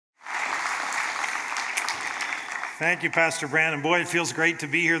Thank you, Pastor Brandon. Boy, it feels great to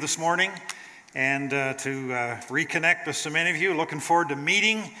be here this morning and to reconnect with so many of you. Looking forward to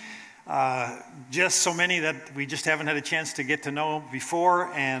meeting just so many that we just haven't had a chance to get to know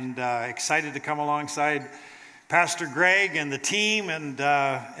before, and excited to come alongside Pastor Greg and the team and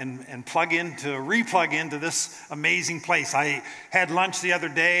replug into this amazing place. I had lunch the other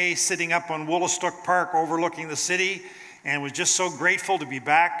day sitting up on Woolastook Park overlooking the city, and was just so grateful to be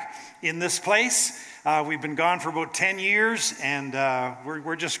back in this place. We've been gone for about 10 years, and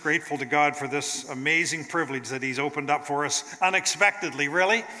we're just grateful to God for this amazing privilege that He's opened up for us unexpectedly,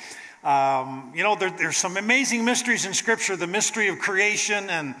 really. There's some amazing mysteries in Scripture, the mystery of creation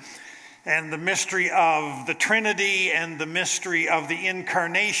and the mystery of the Trinity and the mystery of the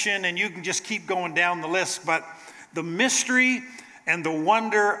incarnation, and you can just keep going down the list. But the mystery and the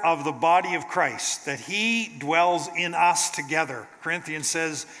wonder of the body of Christ, that He dwells in us together. Corinthians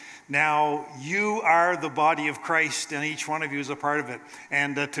says, now you are the body of Christ, and each one of you is a part of it.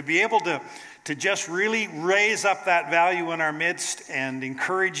 And to be able to just really raise up that value in our midst and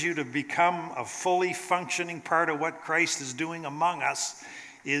encourage you to become a fully functioning part of what Christ is doing among us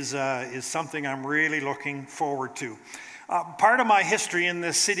is something I'm really looking forward to. Part of my history in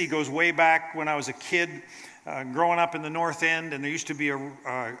this city goes way back when I was a kid, growing up in the North End, and there used to be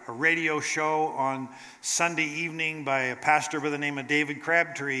a radio show on Sunday evening by a pastor by the name of David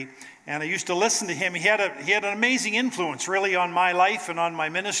Crabtree, and I used to listen to him. He had an amazing influence, really, on my life and on my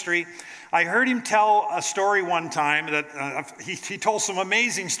ministry. I heard him tell a story one time that he told some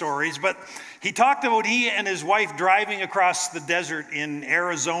amazing stories, but he talked about he and his wife driving across the desert in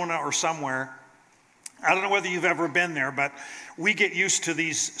Arizona or somewhere. I don't know whether you've ever been there, but we get used to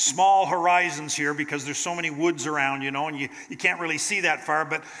these small horizons here because there's so many woods around, and you can't really see that far.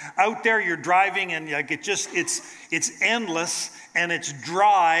 But out there you're driving, and it's endless, and it's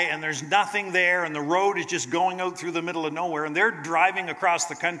dry, and there's nothing there, and the road is just going out through the middle of nowhere, and they're driving across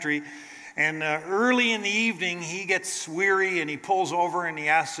the country. And early in the evening, he gets weary, and he pulls over, and he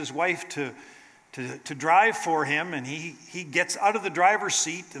asks his wife to drive for him, and he gets out of the driver's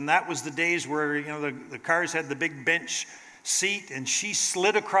seat, and that was the days where the cars had the big bench seat, and she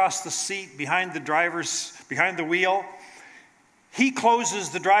slid across the seat behind the wheel. He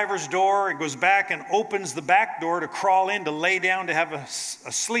closes the driver's door and goes back and opens the back door to crawl in to lay down to have a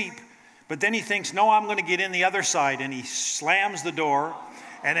sleep, but then he thinks, no, I'm going to get in the other side, and he slams the door.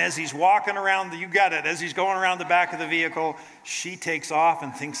 And as he's walking around, as he's going around the back of the vehicle, she takes off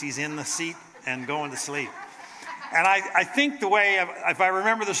and thinks he's in the seat and going to sleep. And I think if I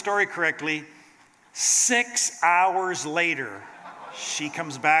remember the story correctly, 6 hours later, she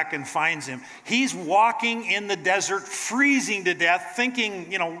comes back and finds him. He's walking in the desert, freezing to death, thinking,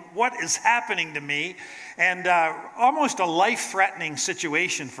 what is happening to me? And almost a life-threatening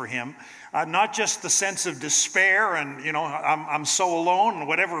situation for him. Not just the sense of despair and, I'm so alone and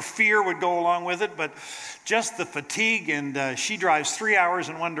whatever fear would go along with it, but just the fatigue. And she drives 3 hours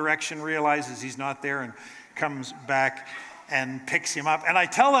in one direction, realizes he's not there, and comes back and picks him up. And I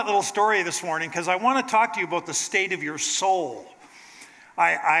tell that little story this morning because I want to talk to you about the state of your soul.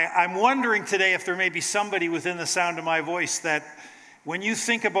 I'm wondering today if there may be somebody within the sound of my voice that when you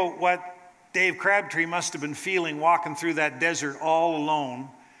think about what Dave Crabtree must have been feeling walking through that desert all alone,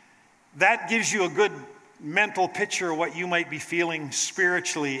 that gives you a good mental picture of what you might be feeling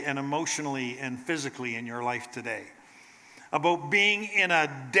spiritually and emotionally and physically in your life today. About being in a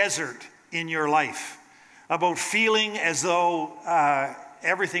desert in your life. About feeling as though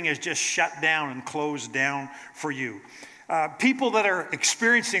everything is just shut down and closed down for you. People that are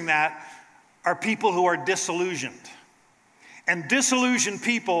experiencing that are people who are disillusioned. And disillusioned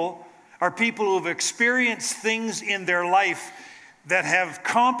people are people who have experienced things in their life that have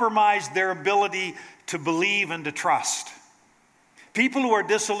compromised their ability to believe and to trust. People who are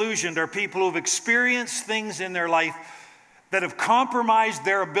disillusioned are people who have experienced things in their life that have compromised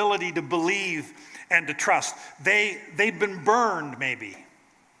their ability to believe and to trust. They've been burned,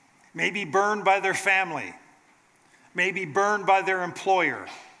 maybe burned by their family, maybe burned by their employer,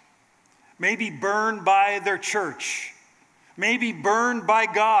 maybe burned by their church, maybe burned by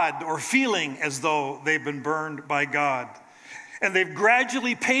God, or feeling as though they've been burned by God. And they've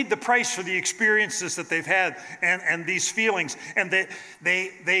gradually paid the price for the experiences that they've had and these feelings. And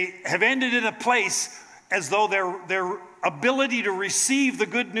they have ended in a place as though their ability to receive the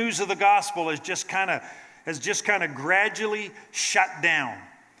good news of the gospel has just kind of gradually shut down.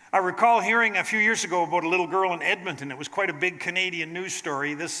 I recall hearing a few years ago about a little girl in Edmonton. It was quite a big Canadian news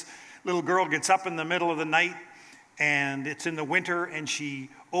story. This little girl gets up in the middle of the night, and it's in the winter, and she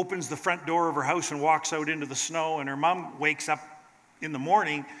opens the front door of her house and walks out into the snow, and her mom wakes up in the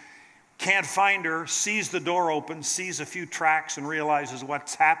morning can't find her, sees the door open, sees a few tracks and realizes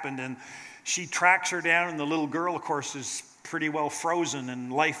what's happened. And she tracks her down, and the little girl, of course, is pretty well frozen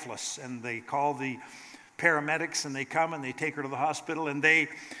and lifeless. And they call the paramedics, and they come and they take her to the hospital, and they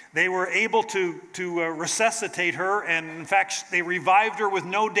were able to resuscitate her, and in fact they revived her with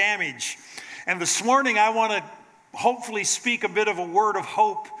no damage. And this morning I want to hopefully speak a bit of a word of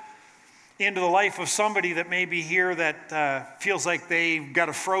hope into the life of somebody that may be here that feels like they've got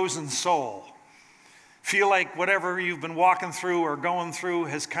a frozen soul, feel like whatever you've been walking through or going through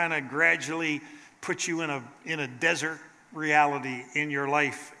has kind of gradually put you in a desert reality in your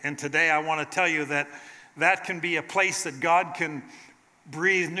life. And today I want to tell you that can be a place that God can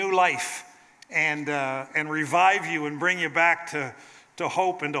breathe new life and revive you and bring you back to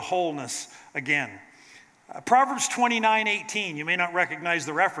hope and to wholeness again. Proverbs 29:18, you may not recognize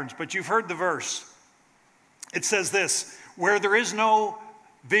the reference, but you've heard the verse. It says this: where there is no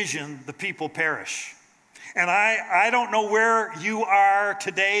vision, the people perish. And I don't know where you are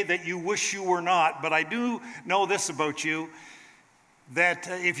today that you wish you were not, but I do know this about you, that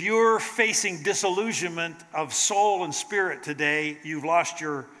if you're facing disillusionment of soul and spirit today, you've lost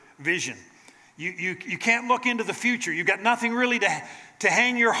your vision. You can't look into the future. You've got nothing really to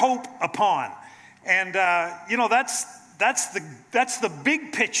hang your hope upon. And that's the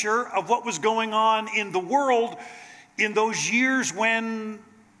big picture of what was going on in the world in those years when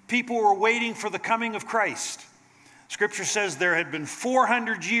people were waiting for the coming of Christ. Scripture says there had been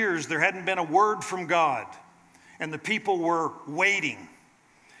 400 years there hadn't been a word from God, and the people were waiting.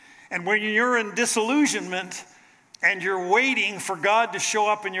 And when you're in disillusionment and you're waiting for God to show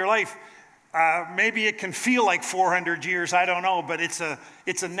up in your life, maybe it can feel like 400 years, I don't know, but it's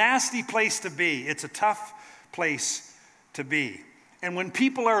a nasty place to be. It's a tough place to be. And when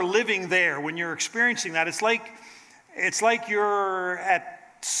people are living there, when you're experiencing that, it's like you're at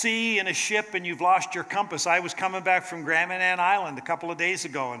sea in a ship and you've lost your compass. I was coming back from Grand Manan Island a couple of days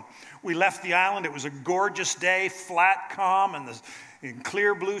ago, and we left the island. It was a gorgeous day, flat, calm, and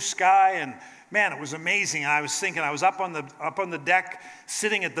clear blue sky, and man, it was amazing. I was thinking, I was up on the deck,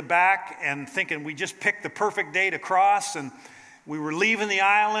 sitting at the back, and thinking we just picked the perfect day to cross. And we were leaving the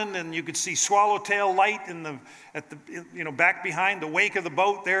island, and you could see Swallowtail Light back behind the wake of the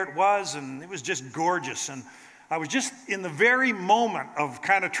boat. There it was, and it was just gorgeous. And I was just in the very moment of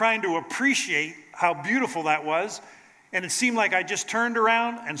kind of trying to appreciate how beautiful that was, and it seemed like I just turned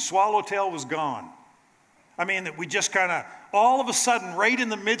around and Swallowtail was gone. I mean, that we just kind of, all of a sudden, right in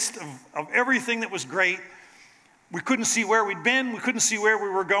the midst of everything that was great, we couldn't see where we'd been, we couldn't see where we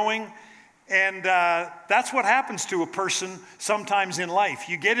were going, and that's what happens to a person sometimes in life.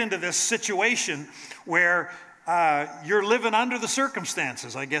 You get into this situation where you're living under the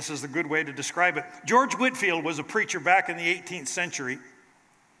circumstances, I guess is the good way to describe it. George Whitefield was a preacher back in the 18th century,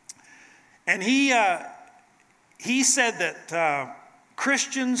 and he said that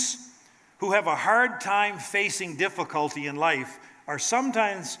Christians who have a hard time facing difficulty in life are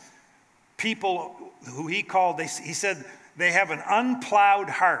sometimes people who he said they have an unplowed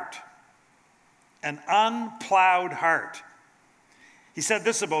heart. An unplowed heart. He said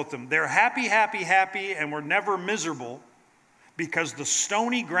this about them: they're happy, happy, happy, and were never miserable because the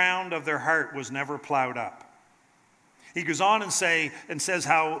stony ground of their heart was never plowed up. He goes on and says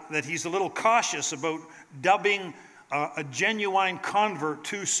how that he's a little cautious about dubbing a genuine convert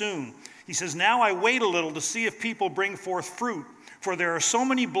too soon. He says, now I wait a little to see if people bring forth fruit, for there are so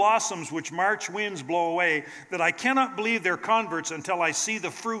many blossoms which March winds blow away that I cannot believe they're converts until I see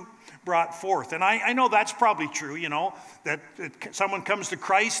the fruit brought forth. And I know that's probably true, that someone comes to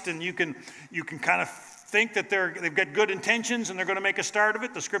Christ and you can kind of think that they've got good intentions and they're going to make a start of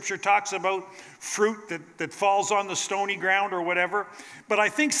it. The scripture talks about fruit that falls on the stony ground or whatever. But I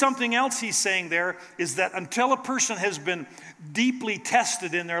think something else he's saying there is that until a person has been deeply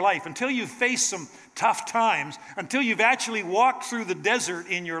tested in their life, until you've faced some tough times, until you've actually walked through the desert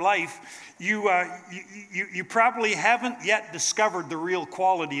in your life, you probably haven't yet discovered the real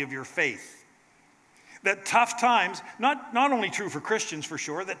quality of your faith. That tough times, not only true for Christians for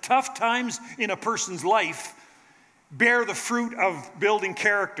sure, that tough times in a person's life bear the fruit of building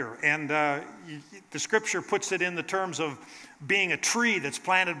character. And the scripture puts it in the terms of being a tree that's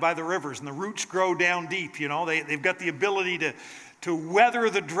planted by the rivers and the roots grow down deep. They've got the ability to weather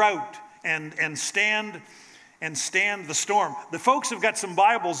the drought and stand the storm. The folks have got some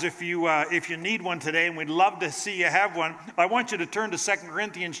Bibles if you need one today, and we'd love to see you have one. I want you to turn to 2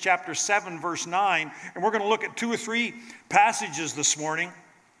 Corinthians chapter 7, verse 9, and we're going to look at 2 or 3 passages this morning.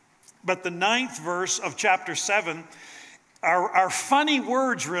 But the 9th verse of chapter 7 are funny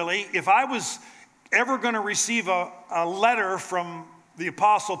words, really. If I was ever going to receive a letter from the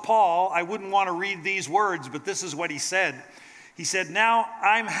Apostle Paul, I wouldn't want to read these words, but this is what he said. He said, "Now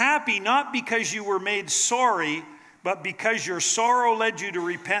I'm happy not because you were made sorry, but because your sorrow led you to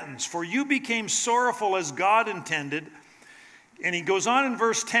repentance. For you became sorrowful as God intended." And he goes on in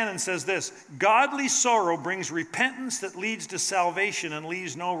verse 10 and says this, "Godly sorrow brings repentance that leads to salvation and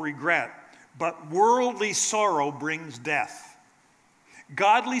leaves no regret. But worldly sorrow brings death."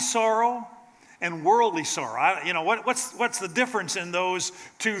 Godly sorrow and worldly sorrow. What's the difference in those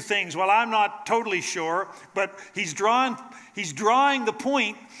two things? Well, I'm not totally sure, but he's drawing the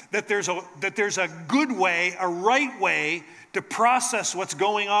point that there's a good way, a right way to process what's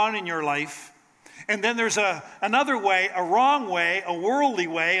going on in your life. And then there's another way, a wrong way, a worldly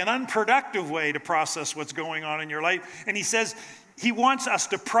way, an unproductive way to process what's going on in your life. And he says he wants us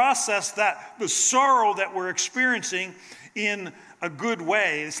to process the sorrow that we're experiencing in a good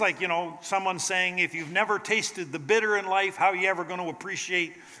way. It's like, someone saying, if you've never tasted the bitter in life, how are you ever going to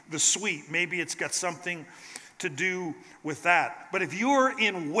appreciate the sweet? Maybe it's got something to do with that. But if you're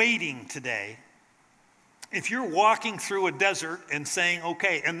in waiting today, if you're walking through a desert and saying,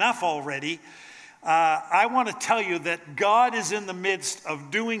 okay, enough already, I want to tell you that God is in the midst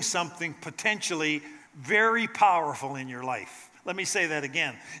of doing something potentially very powerful in your life. Let me say that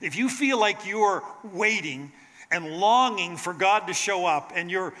again. If you feel like you're waiting and longing for God to show up, and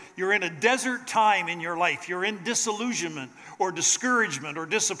you're in a desert time in your life, you're in disillusionment or discouragement or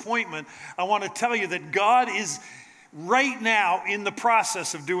disappointment, I want to tell you that God is right now in the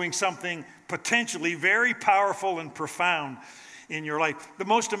process of doing something potentially very powerful and profound in your life. The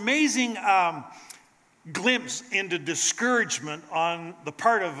most amazing glimpse into discouragement on the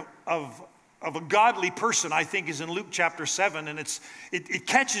part of a godly person, I think, is in Luke chapter 7, and it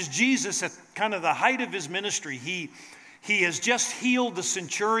catches Jesus at kind of the height of his ministry. He has just healed the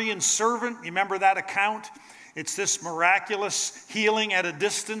centurion's servant. You remember that account? It's this miraculous healing at a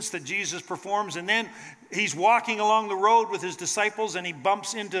distance that Jesus performs, and then he's walking along the road with his disciples, and he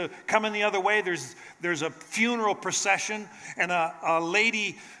bumps into, coming the other way, there's a funeral procession, and a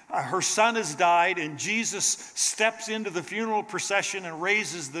lady, her son has died, and Jesus steps into the funeral procession and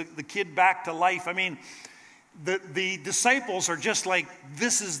raises the kid back to life. I mean, the disciples are just like,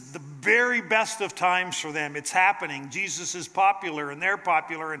 this is the very best of times for them. It's happening. Jesus is popular, and they're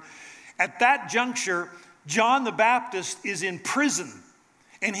popular. And at that juncture, John the Baptist is in prison,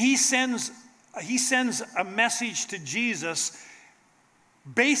 and he sends a message to Jesus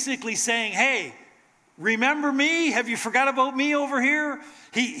basically saying, hey, remember me? Have you forgot about me over here?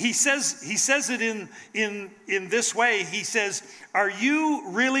 He says it in this way. He says, are you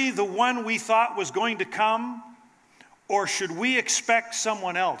really the one we thought was going to come? Or should we expect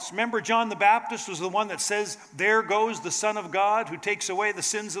someone else? Remember, John the Baptist was the one that says, there goes the Son of God who takes away the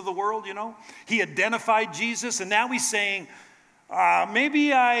sins of the world, He identified Jesus, and now he's saying,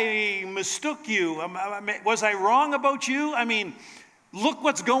 maybe I mistook you. Was I wrong about you? I mean, look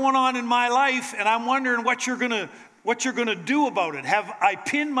what's going on in my life, and I'm wondering what you're gonna do about it. Have I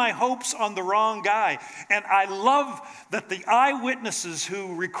pinned my hopes on the wrong guy? And I love that the eyewitnesses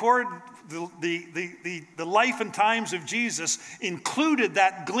who record the life and times of Jesus included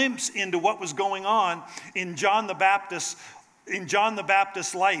that glimpse into what was going on in John the Baptist's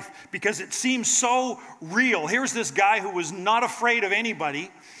life, because it seems so real. Here's this guy who was not afraid of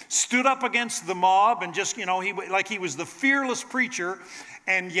anybody, stood up against the mob, and just, he was the fearless preacher,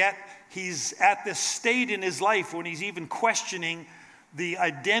 and yet he's at this state in his life when he's even questioning the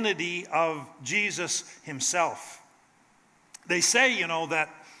identity of Jesus himself. They say,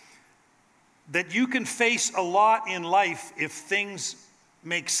 that you can face a lot in life if things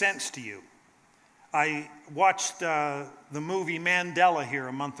make sense to you. I watched the movie Mandela here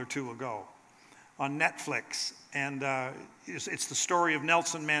a month or two ago on Netflix, and it's the story of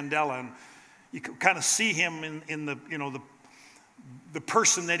Nelson Mandela, and you can kind of see him in the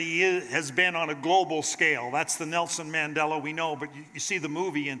person that he has been on a global scale. That's the Nelson Mandela we know, but you see the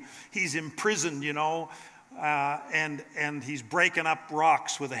movie, and he's imprisoned, and he's breaking up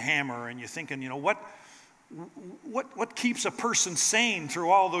rocks with a hammer, and you're thinking, what keeps a person sane through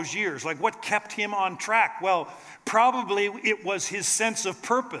all those years? Like, what kept him on track? Well, probably it was his sense of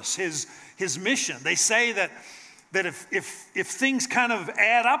purpose, his mission. They say that if things kind of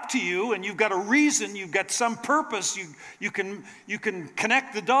add up to you, and you've got a reason, you've got some purpose, you can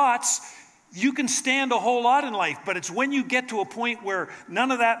connect the dots, you can stand a whole lot in life. But it's when you get to a point where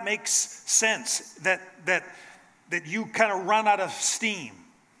none of that makes sense that you kind of run out of steam.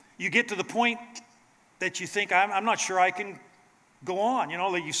 You get to the point that you think, I'm not sure I can go on. You know,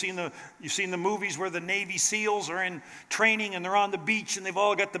 like you've seen the movies where the Navy SEALs are in training and they're on the beach and they've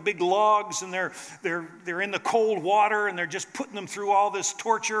all got the big logs and they're in the cold water and they're just putting them through all this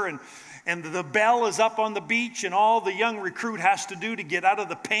torture, and the bell is up on the beach, and all the young recruit has to do to get out of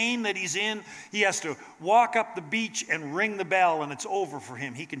the pain that he's in, he has to walk up the beach and ring the bell, and it's over for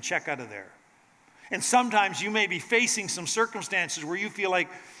him. He can check out of there. And sometimes you may be facing some circumstances where you feel like,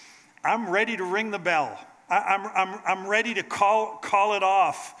 I'm ready to ring the bell. I'm ready to call it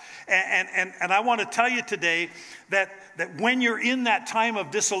off. And I want to tell you today that when you're in that time of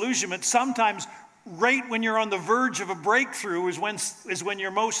disillusionment, sometimes right when you're on the verge of a breakthrough is when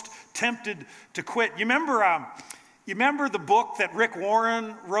you're most tempted to quit. You remember the book that Rick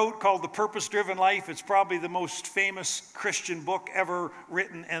Warren wrote called The Purpose-Driven Life? It's probably the most famous Christian book ever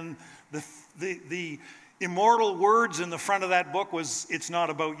written, and the immortal words in the front of that book was, "It's not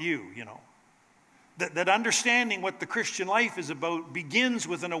about you," you know. That understanding what the Christian life is about begins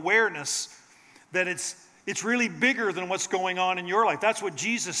with an awareness that it's really bigger than what's going on in your life. That's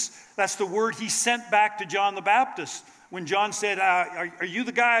the word he sent back to John the Baptist. When John said, are you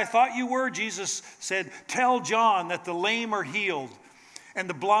the guy I thought you were? Jesus said, tell John that the lame are healed and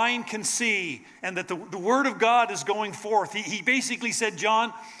the blind can see and that the word of God is going forth. He basically said,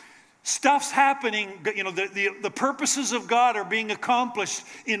 John, stuff's happening, you know, the purposes of God are being accomplished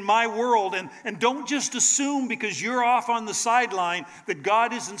in my world, and don't just assume because you're off on the sideline that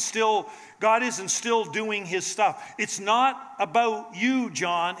God isn't still doing his stuff. It's not about you,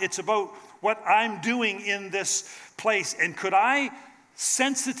 John. It's about what I'm doing in this place. And could I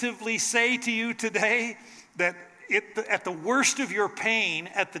sensitively say to you today that at the worst of your pain,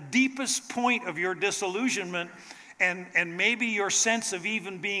 at the deepest point of your disillusionment, and maybe your sense of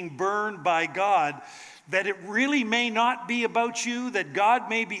even being burned by God, that it really may not be about you, that God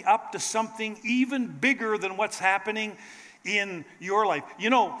may be up to something even bigger than what's happening in your life.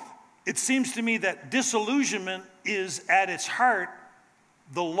 You know, it seems to me that disillusionment is at its heart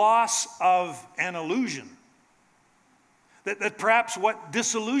the loss of an illusion. That perhaps what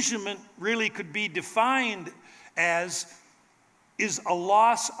disillusionment really could be defined as is a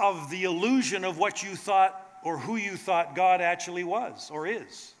loss of the illusion of what you thought or who you thought God actually was or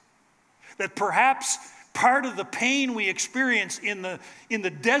is. That perhaps part of the pain we experience in the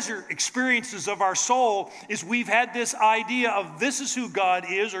desert experiences of our soul is we've had this idea of this is who God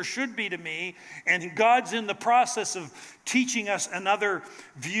is or should be to me, and God's in the process of teaching us another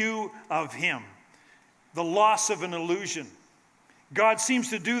view of him. The loss of an illusion. God seems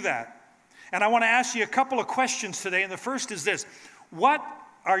to do that. And I want to ask you a couple of questions today, and the first is this. What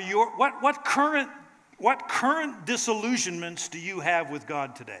current disillusionments do you have with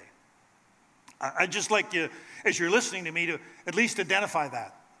God today? I'd just like you, as you're listening to me, to at least identify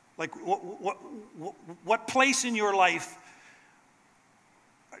that. Like, what place in your life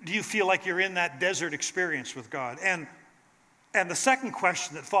do you feel like you're in that desert experience with God? And the second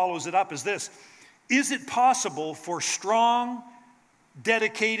question that follows it up is this. Is it possible for strong,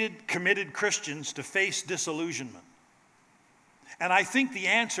 dedicated, committed Christians to face disillusionment? And I think the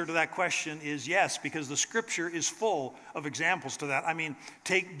answer to that question is yes, because the scripture is full of examples to that. I mean,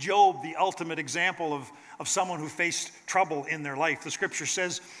 take Job, the ultimate example of someone who faced trouble in their life. The scripture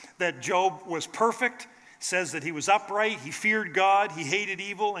says that Job was perfect, says that he was upright, he feared God, he hated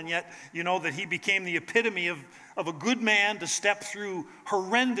evil, and yet, you know, that he became the epitome of a good man to step through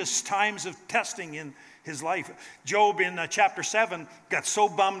horrendous times of testing in his life. Job in chapter 7 got so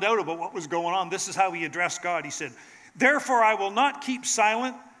bummed out about what was going on. This is how he addressed God. He said, therefore, I will not keep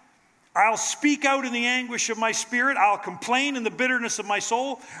silent. I'll speak out in the anguish of my spirit. I'll complain in the bitterness of my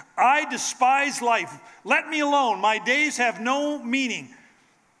soul. I despise life. Let me alone. My days have no meaning.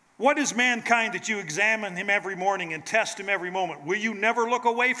 What is mankind that you examine him every morning and test him every moment? Will you never look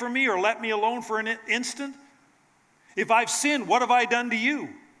away from me or let me alone for an instant? If I've sinned, what have I done to you?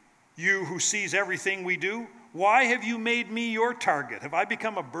 You who sees everything we do, why have you made me your target? Have I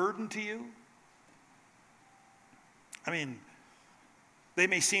become a burden to you? I mean, they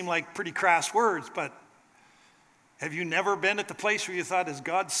may seem like pretty crass words, but have you never been at the place where you thought, is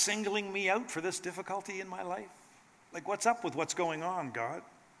God singling me out for this difficulty in my life? Like, what's up with what's going on, God?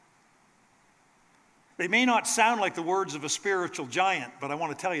 They may not sound like the words of a spiritual giant, but I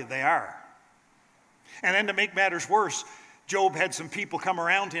want to tell you they are. And then to make matters worse, Job had some people come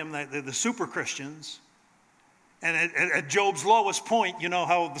around him, the super Christians. And at Job's lowest point, you know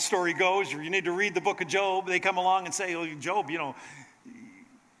how the story goes, or you need to read the book of Job. They come along and say, oh, Job, you know,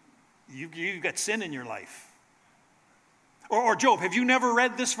 you've got sin in your life. Or Job, have you never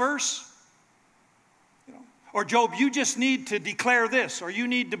read this verse? You know, Or Job, you just need to declare this, or you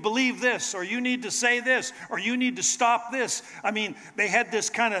need to believe this, or you need to say this, or you need to stop this. I mean, they had this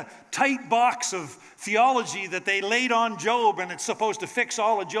kind of tight box of theology that they laid on Job, and it's supposed to fix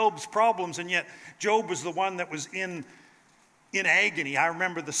all of Job's problems, and yet Job was the one that was in agony. I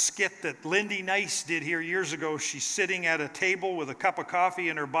remember the skit that Lindy Nice did here years ago. She's sitting at a table with a cup of coffee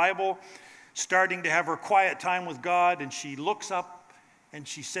and her Bible, starting to have her quiet time with God, and she looks up and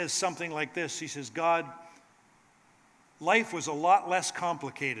she says something like this. She says, God, life was a lot less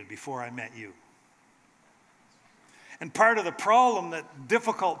complicated before I met you. And part of the problem that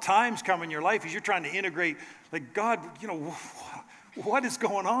difficult times come in your life is you're trying to integrate, like, God, what is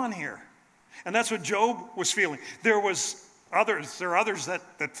going on here? And that's what Job was feeling. There are others that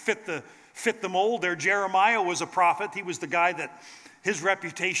fit the mold. There, Jeremiah was a prophet. He was the guy that his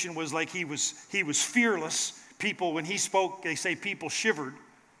reputation was like he was fearless. People, when he spoke, they say people shivered.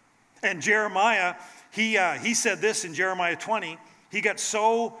 And Jeremiah, he said this in Jeremiah 20. He got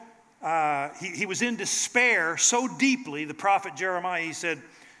so, he was in despair so deeply, the prophet Jeremiah, he said,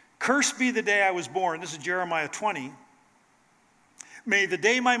 cursed be the day I was born. This is Jeremiah 20. May the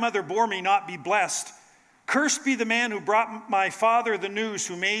day my mother bore me not be blessed. Cursed be the man who brought my father the news,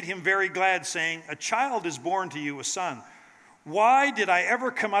 who made him very glad, saying, a child is born to you, a son. Why did I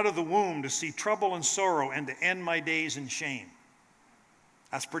ever come out of the womb to see trouble and sorrow and to end my days in shame?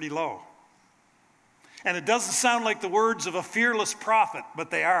 That's pretty low. And it doesn't sound like the words of a fearless prophet,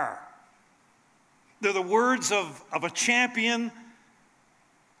 but they are. They're the words of a champion.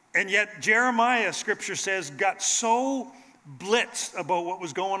 And yet Jeremiah, Scripture says, got so blitzed about what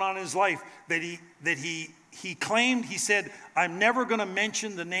was going on in his life that he claimed, he said, I'm never going to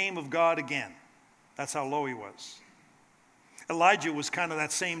mention the name of God again. That's how low he was. Elijah was kind of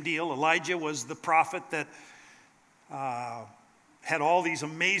that same deal. Elijah was the prophet that had all these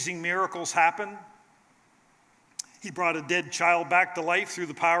amazing miracles happen. He brought a dead child back to life through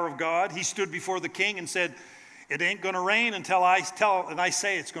the power of God. He stood before the king and said, it ain't going to rain until I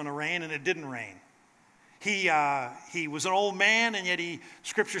say it's going to rain, and it didn't rain. He was an old man, and yet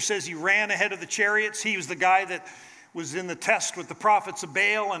Scripture says he ran ahead of the chariots. He was the guy that was in the test with the prophets of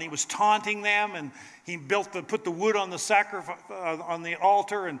Baal, and he was taunting them, and he put the wood on the sacrifice on the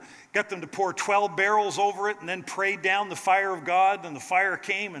altar and got them to pour 12 barrels over it, and then prayed down the fire of God, and the fire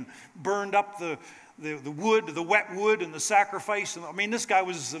came and burned up the wood, the wet wood, and the sacrifice. And I mean, this guy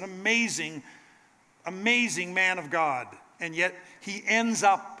was an amazing, amazing man of God, and yet he ends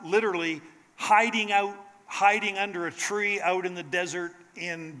up literally hiding under a tree out in the desert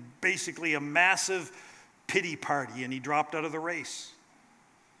in basically a massive pity party, and he dropped out of the race.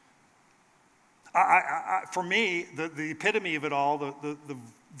 For me, the epitome of it all,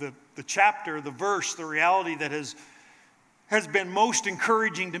 the chapter, the verse, the reality that has been most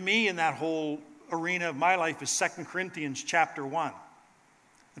encouraging to me in that whole arena of my life is 2 Corinthians chapter 1.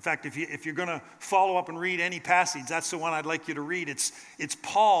 In fact, if you're going to follow up and read any passage, that's the one I'd like you to read. It's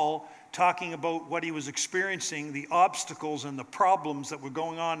Paul talking about what he was experiencing, the obstacles and the problems that were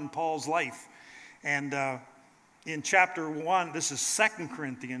going on in Paul's life. And in chapter 1, this is 2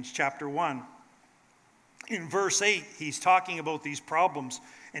 Corinthians chapter 1. In verse 8, he's talking about these problems,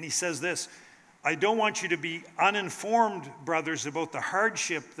 and he says this, I don't want you to be uninformed, brothers, about the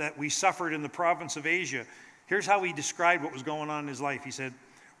hardship that we suffered in the province of Asia. Here's how he described what was going on in his life. He said,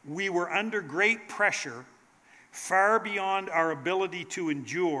 we were under great pressure, far beyond our ability to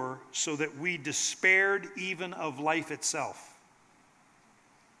endure, so that we despaired even of life itself.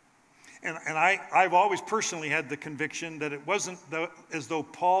 And I've always personally had the conviction that it wasn't as though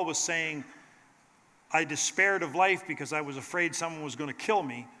Paul was saying, I despaired of life because I was afraid someone was going to kill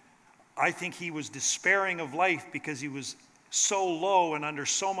me. I think he was despairing of life because he was so low and under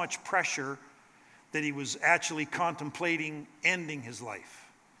so much pressure that he was actually contemplating ending his life.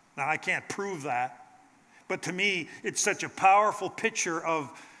 Now, I can't prove that, but to me, it's such a powerful picture of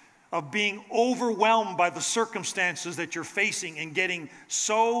being overwhelmed by the circumstances that you're facing and getting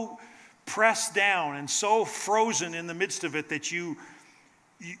so pressed down and so frozen in the midst of it that you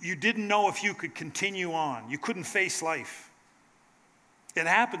didn't know if you could continue on. You couldn't face life. It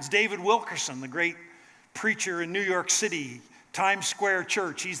happens. David Wilkerson, the great preacher in New York City, Times Square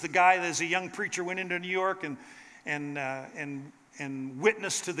Church. He's the guy that as a young preacher went into New York and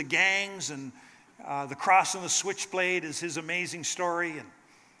witnessed to the gangs, and the cross and the switchblade is his amazing story. And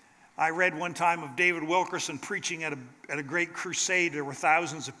I read one time of David Wilkerson preaching at a great crusade. There were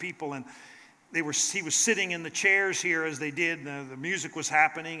thousands of people, and he was sitting in the chairs here as they did. The music was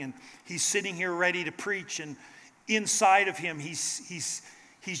happening, and he's sitting here ready to preach. And inside of him, he's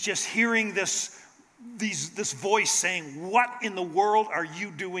just hearing this this voice saying, what in the world are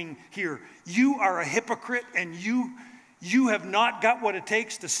you doing here? You are a hypocrite, and you have not got what it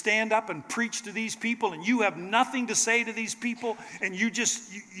takes to stand up and preach to these people, and you have nothing to say to these people, and you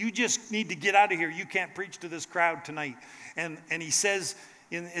just need to get out of here. You can't preach to this crowd tonight. And he says,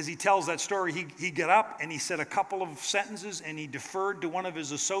 as he tells that story, he got up and he said a couple of sentences, and he deferred to one of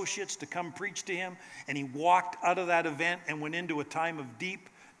his associates to come preach to him, and he walked out of that event and went into a time of deep,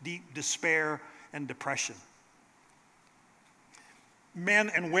 deep despair and depression. Men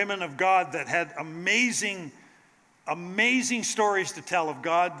and women of God that had amazing stories to tell of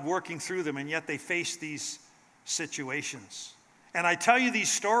God working through them, and yet they faced these situations. And I tell you these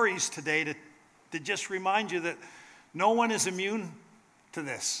stories today to just remind you that no one is immune to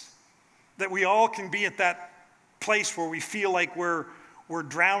this, that we all can be at that place where we feel like we're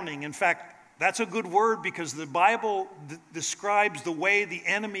drowning. In fact, that's a good word, because the Bible describes the way the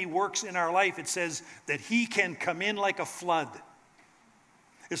enemy works in our life. It says that he can come in like a flood.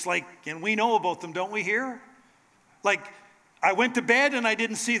 It's like, and we know about them, don't we here? Like, I went to bed and I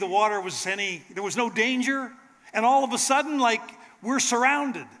didn't see the water there was no danger. And all of a sudden, like, we're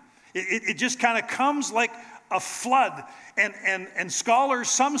surrounded. It just kind of comes like a flood. And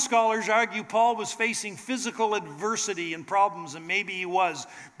some scholars argue Paul was facing physical adversity and problems, and maybe he was.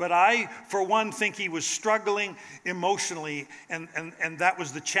 But I, for one, think he was struggling emotionally, and that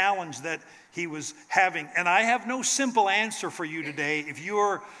was the challenge that he was having. And I have no simple answer for you today. If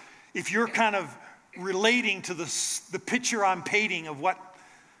you're kind of relating to the picture I'm painting of what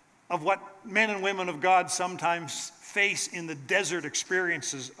men and women of God sometimes face in the desert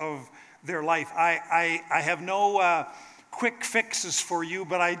experiences of their life. I have no quick fixes for you,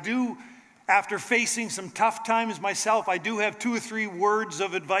 but I do, after facing some tough times myself, I do have 2 or 3 words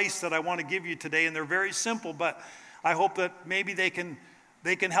of advice that I want to give you today, and they're very simple, but I hope that maybe they can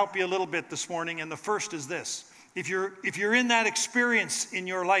help you a little bit this morning. And the first is this: if you're in that experience in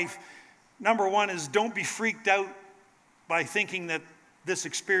your life, number one is, don't be freaked out by thinking that this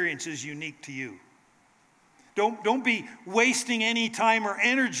experience is unique to you. Don't be wasting any time or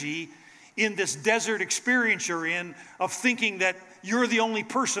energy in this desert experience you're in, of thinking that you're the only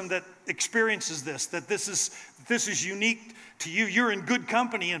person that experiences this, that this is unique to you. You're in good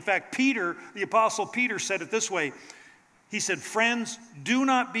company. In fact, Peter, the Apostle Peter, said it this way. He said, "Friends, do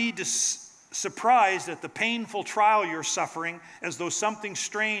not be surprised at the painful trial you're suffering, as though something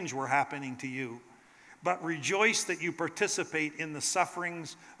strange were happening to you, but rejoice that you participate in the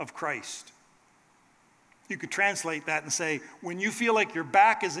sufferings of Christ." You could translate that and say, when you feel like your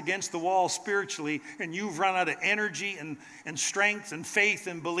back is against the wall spiritually, and you've run out of energy and strength and faith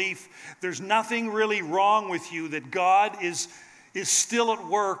and belief, there's nothing really wrong with you, that God is still at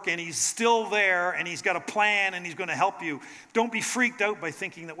work, and he's still there, and he's got a plan, and he's going to help you. Don't be freaked out by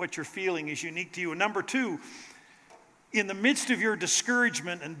thinking that what you're feeling is unique to you. And number two, in the midst of your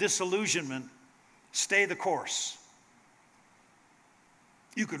discouragement and disillusionment, stay the course.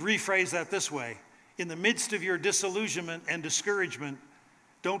 You could rephrase that this way: in the midst of your disillusionment and discouragement,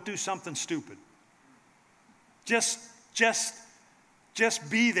 don't do something stupid. Just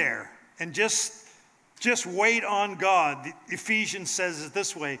be there, and just wait on God. Ephesians says it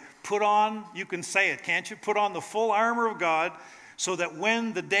this way: put on, you can say it, can't you? Put on the full armor of God, so that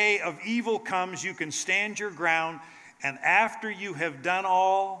when the day of evil comes, you can stand your ground, and after you have done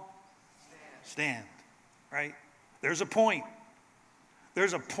all, stand. Right? There's a point.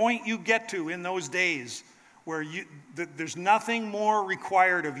 There's a point you get to in those days where there's nothing more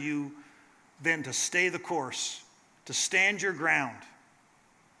required of you than to stay the course, to stand your ground.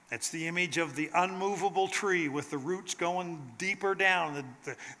 That's the image of the unmovable tree with the roots going deeper down.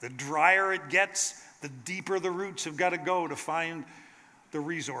 The drier it gets, the deeper the roots have got to go to find the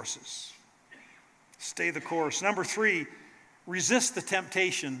resources. Stay the course. Number three, resist the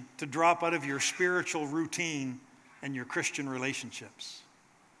temptation to drop out of your spiritual routine and your Christian relationships.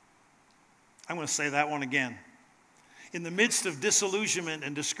 I'm going to say that one again. In the midst of disillusionment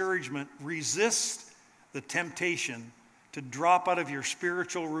and discouragement, resist the temptation to drop out of your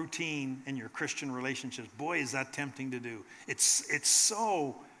spiritual routine and your Christian relationships. Boy, is that tempting to do. It is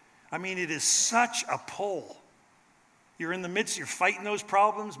such a pull. You're in the midst, you're fighting those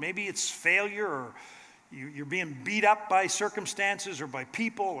problems. Maybe it's failure, or you're being beat up by circumstances or by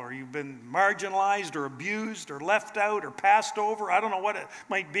people, or you've been marginalized or abused or left out or passed over. I don't know what it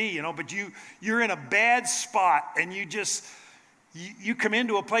might be, but you're in a bad spot, and you come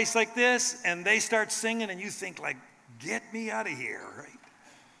into a place like this, and they start singing, and you think, like, get me out of here, right?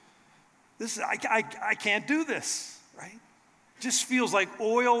 I can't do this, right? Just feels like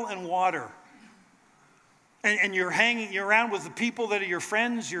oil and water. And you're hanging around with the people that are your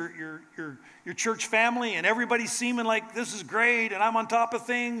friends, your church family, and everybody's seeming like this is great, and I'm on top of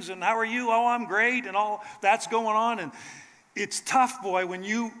things, and how are you? Oh, I'm great, and all that's going on. And it's tough, boy, when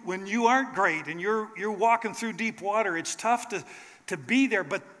you aren't great and you're walking through deep water. It's tough to be there.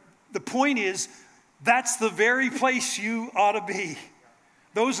 But the point is, that's the very place you ought to be.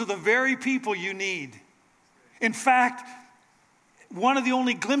 Those are the very people you need. In fact, one of the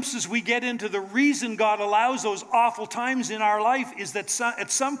only glimpses we get into the reason God allows those awful times in our life is that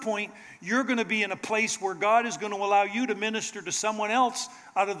at some point you're going to be in a place where God is going to allow you to minister to someone else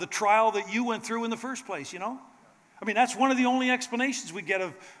out of the trial that you went through in the first place, you know? I mean, that's one of the only explanations we get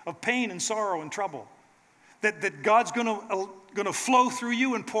of pain and sorrow and trouble. That God's going to flow through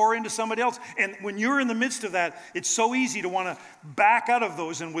you and pour into somebody else. And when you're in the midst of that, it's so easy to want to back out of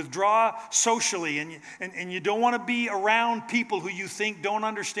those and withdraw socially. And you don't want to be around people who you think don't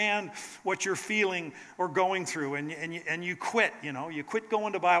understand what you're feeling or going through. And you quit, you know. You quit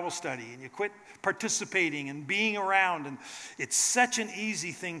going to Bible study. And you quit participating and being around. And it's such an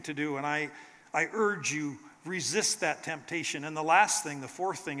easy thing to do. And I urge you, resist that temptation. And the last thing, the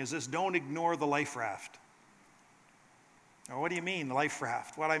fourth thing is this: don't ignore the life raft. Now, what do you mean, the life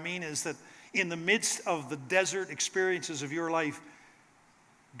raft? What I mean is that in the midst of the desert experiences of your life,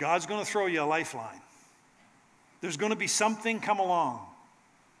 God's going to throw you a lifeline. There's going to be something come along.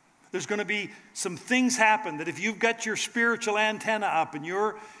 There's going to be some things happen that if you've got your spiritual antenna up and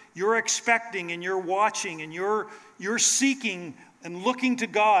you're expecting and you're watching and you're seeking and looking to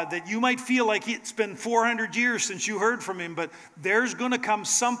God, that you might feel like it's been 400 years since you heard from him, but there's going to come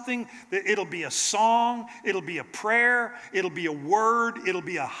something that it'll be a song, it'll be a prayer, it'll be a word, it'll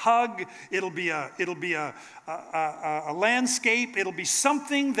be a hug, it'll be a landscape, it'll be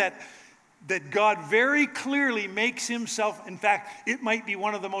something that God very clearly makes himself. In fact, it might be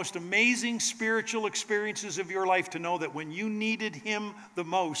one of the most amazing spiritual experiences of your life to know that when you needed him the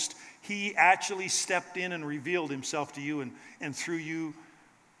most, he actually stepped in and revealed himself to you and threw you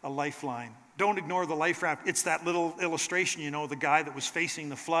a lifeline. Don't ignore the life raft. It's that little illustration, you know, the guy that was facing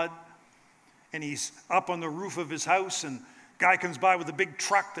the flood, and he's up on the roof of his house, and guy comes by with a big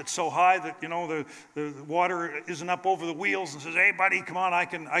truck that's so high that, you know, the water isn't up over the wheels, and says, "Hey, buddy, come on, I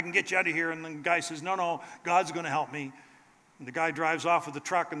can get you out of here." And the guy says, No, God's going to help me. And the guy drives off with the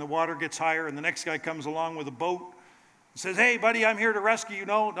truck, and the water gets higher, and the next guy comes along with a boat and says, "Hey, buddy, I'm here to rescue you."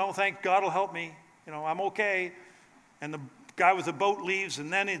 No, thank God will help me. You know, I'm okay. And the guy with the boat leaves,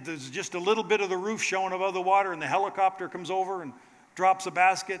 and then there's just a little bit of the roof showing above the water, and the helicopter comes over and drops a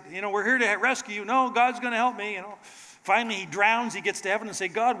basket. You know, "We're here to rescue you." "No, God's going to help me," you know. Finally, he drowns. He gets to heaven and say,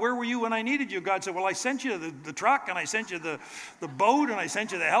 "God, where were you when I needed you?" God said, "Well, I sent you the truck, and I sent you the boat, and I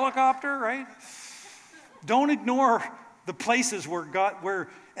sent you the helicopter," right? Don't ignore the places where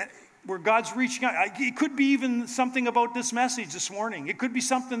God's reaching out. It could be even something about this message this morning. It could be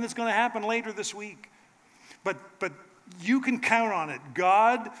something that's going to happen later this week. But you can count on it.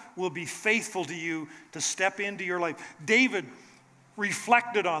 God will be faithful to you to step into your life. David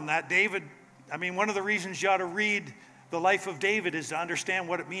reflected on that. One of the reasons you ought to read the life of David is to understand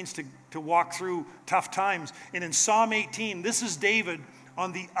what it means to walk through tough times. And in Psalm 18, this is David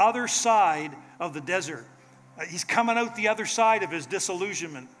on the other side of the desert. He's coming out the other side of his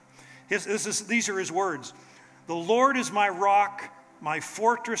disillusionment. These are his words. "The Lord is my rock, my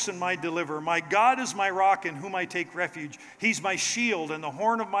fortress and my deliverer. My God is my rock in whom I take refuge. He's my shield and the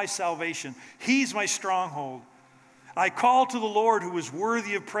horn of my salvation. He's my stronghold. I call to the Lord who is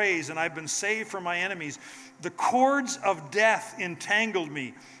worthy of praise, and I've been saved from my enemies. The cords of death entangled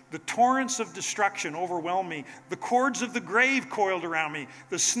me. The torrents of destruction overwhelmed me. The cords of the grave coiled around me.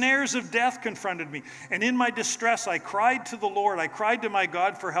 The snares of death confronted me. And in my distress I cried to the Lord. I cried to my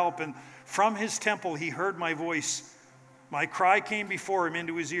God for help, and from his temple he heard my voice. My cry came before him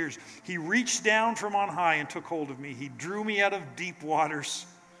into his ears. He reached down from on high and took hold of me. He drew me out of deep waters.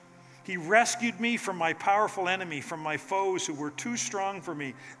 He rescued me from my powerful enemy, from my foes who were too strong for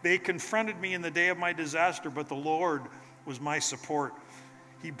me. They confronted me in the day of my disaster, but the Lord was my support.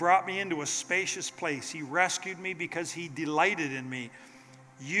 He brought me into a spacious place. He rescued me because he delighted in me.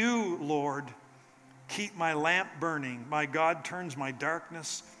 You, Lord, keep my lamp burning. My God turns my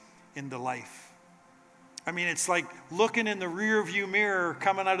darkness into life. I mean, it's like looking in the rear view mirror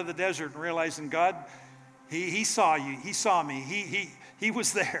coming out of the desert and realizing God, he saw you. He saw me. He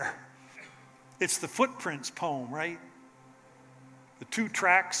was there. It's the Footprints poem, right? The two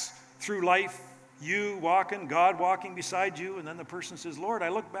tracks through life, you walking, God walking beside you, and then the person says, "Lord, I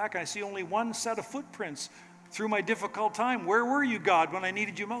look back and I see only one set of footprints through my difficult time. Where were you, God, when I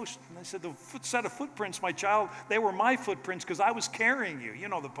needed you most?" And I said, "The set of footprints, my child, they were my footprints because I was carrying you." You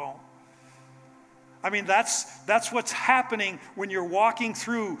know the poem. I mean, that's what's happening when you're walking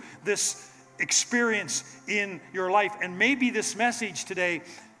through this experience in your life. And maybe this message today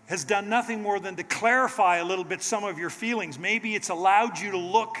has done nothing more than to clarify a little bit some of your feelings. Maybe it's allowed you to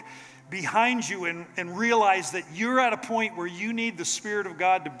look behind you and realize that you're at a point where you need the Spirit of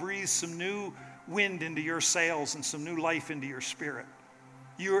God to breathe some new wind into your sails and some new life into your spirit.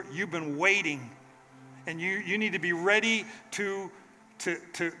 You've been waiting, and you need to be ready to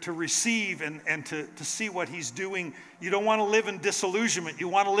receive and to see what he's doing. You don't want to live in disillusionment. You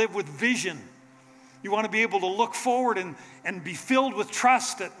want to live with vision. You want to be able to look forward and be filled with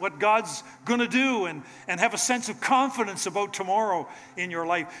trust at what God's going to do and have a sense of confidence about tomorrow in your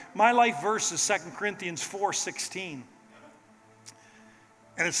life. My life verse is 2 Corinthians 4:16.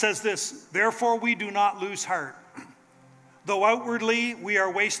 And it says this, "Therefore we do not lose heart. Though outwardly we are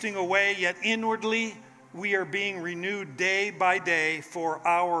wasting away, yet inwardly we are being renewed day by day, for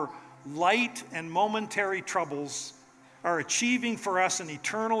our light and momentary troubles are achieving for us an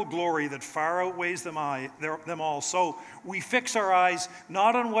eternal glory that far outweighs them all. So we fix our eyes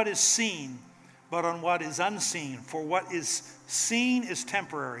not on what is seen, but on what is unseen. For what is seen is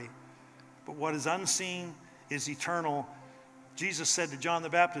temporary, but what is unseen is eternal." Jesus said to John the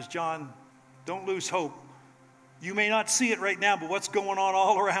Baptist, "John, don't lose hope. You may not see it right now, but what's going on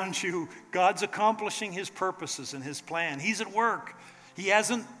all around you? God's accomplishing his purposes and his plan. He's at work. He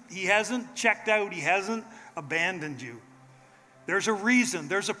hasn't checked out. He hasn't abandoned you. There's a reason.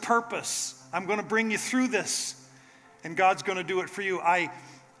 There's a purpose. I'm going to bring you through this, and God's going to do it for you." I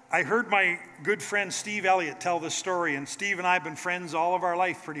heard my good friend Steve Elliott tell this story, and Steve and I have been friends all of our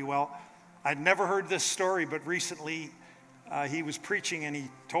life pretty well. I'd never heard this story, but recently he was preaching, and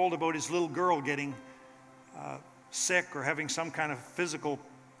he told about his little girl getting sick or having some kind of physical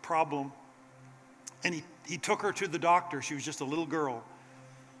problem. And he took her to the doctor. She was just a little girl.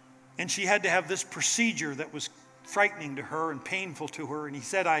 And she had to have this procedure that was frightening to her and painful to her. And he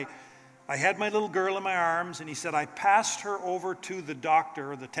said, I had my little girl in my arms, and he said, I passed her over to the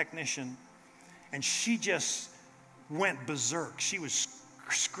doctor or the technician, and she just went berserk. She was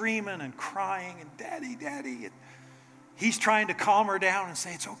screaming and crying, and "Daddy, Daddy." And he's trying to calm her down and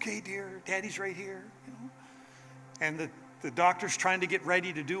say, "It's okay, dear. Daddy's right here." You know? And the doctor's trying to get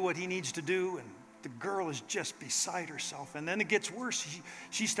ready to do what he needs to do, and the girl is just beside herself. And then it gets worse.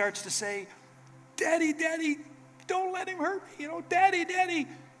 She starts to say, "Daddy, Daddy, don't let him hurt me. You know, Daddy, Daddy."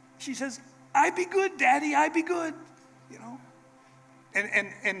 She says, "I be good, Daddy, I be good." You know?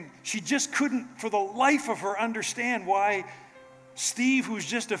 And she just couldn't, for the life of her, understand why Steve, who's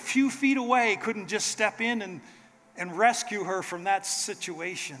just a few feet away, couldn't just step in and rescue her from that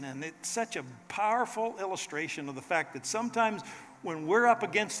situation. And it's such a powerful illustration of the fact that sometimes when we're up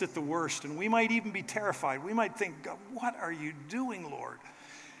against it the worst, and we might even be terrified, we might think, "God, what are you doing, Lord?"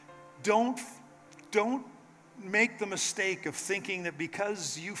 Don't make the mistake of thinking that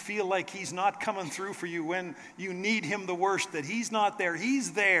because you feel like he's not coming through for you when you need him the worst, that he's not there.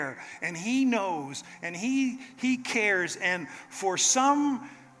 He's there, and he knows, and he cares. And for some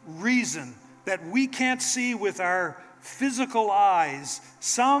reason that we can't see with our physical eyes,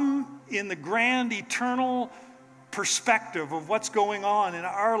 some in the grand eternal perspective of what's going on in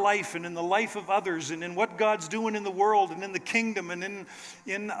our life and in the life of others and in what God's doing in the world and in the kingdom and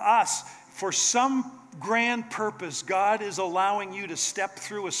in us, for some grand purpose, God is allowing you to step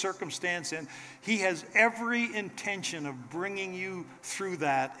through a circumstance, and he has every intention of bringing you through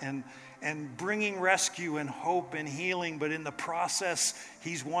that and bringing rescue and hope and healing. But in the process,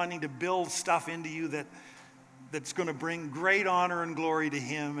 he's wanting to build stuff into you that's going to bring great honor and glory to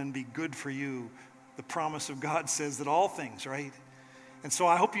him and be good for you. The promise of God says that all things, right? And so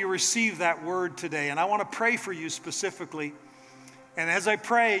I hope you receive that word today. And I want to pray for you specifically. And as I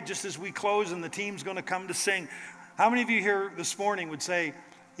pray, just as we close and the team's going to come to sing, how many of you here this morning would say,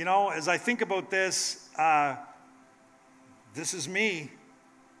 you know, as I think about this, this is me.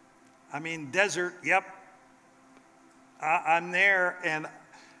 I mean, desert, yep. I'm there, and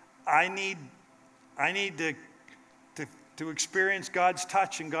I need to experience God's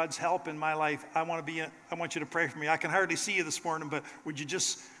touch and God's help in my life. I want you to pray for me. I can hardly see you this morning, but would you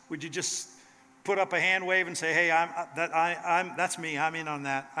just put up a hand wave and say, "Hey, that's me. I'm in on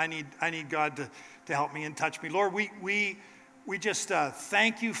that. I need God to help me and touch me." Lord, we just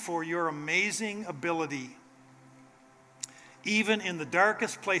thank you for your amazing ability, even in the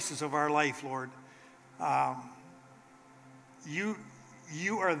darkest places of our life, Lord.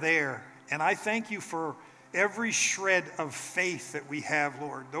 You are there, and I thank you for every shred of faith that we have,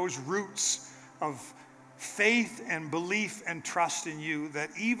 Lord. Those roots of faith and belief and trust in you that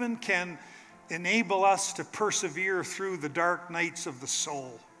even can enable us to persevere through the dark nights of the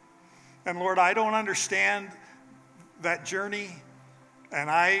soul. And Lord, I don't understand that journey, and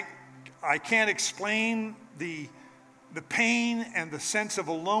I can't explain the pain and the sense of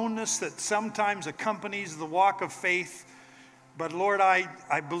aloneness that sometimes accompanies the walk of faith. But Lord,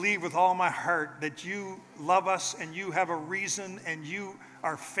 I believe with all my heart that you love us and you have a reason and you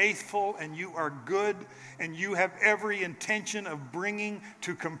are faithful and you are good and you have every intention of bringing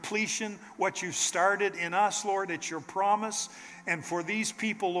to completion what you started in us, Lord. It's your promise. And for these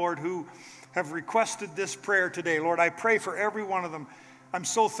people, Lord, who have requested this prayer today, Lord, I pray for every one of them. I'm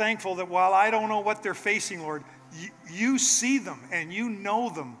so thankful that while I don't know what they're facing, Lord, you see them and you know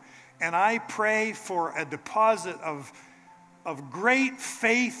them. And I pray for a deposit of great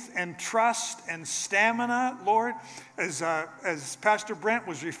faith and trust and stamina, Lord, as Pastor Brent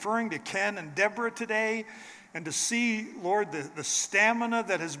was referring to Ken and Deborah today, and to see, Lord, the stamina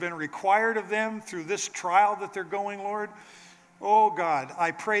that has been required of them through this trial that they're going, Lord. Oh God, I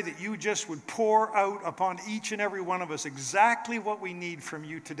pray that you just would pour out upon each and every one of us exactly what we need from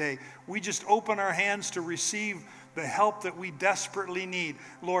you today. We just open our hands to receive the help that we desperately need,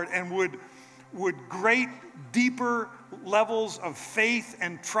 Lord, and would great, deeper levels of faith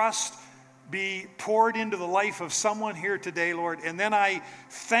and trust be poured into the life of someone here today, Lord. And then I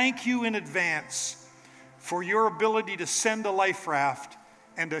thank you in advance for your ability to send a life raft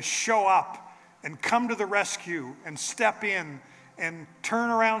and to show up and come to the rescue and step in and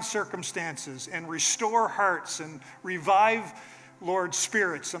turn around circumstances and restore hearts and revive, Lord,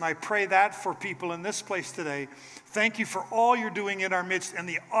 spirits. And I pray that for people in this place today. Thank you for all you're doing in our midst and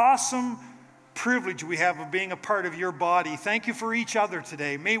the awesome privilege we have of being a part of your body. Thank you for each other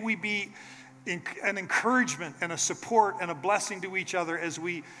today. May we be an encouragement and a support and a blessing to each other as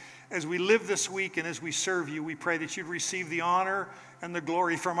we live this week and as we serve you. We pray that you'd receive the honor and the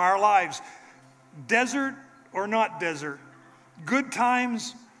glory from our lives. Desert or not desert, good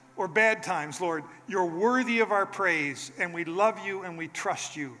times or bad times, Lord, you're worthy of our praise, and we love you and we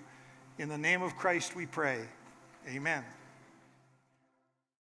trust you. In the name of Christ we pray. Amen.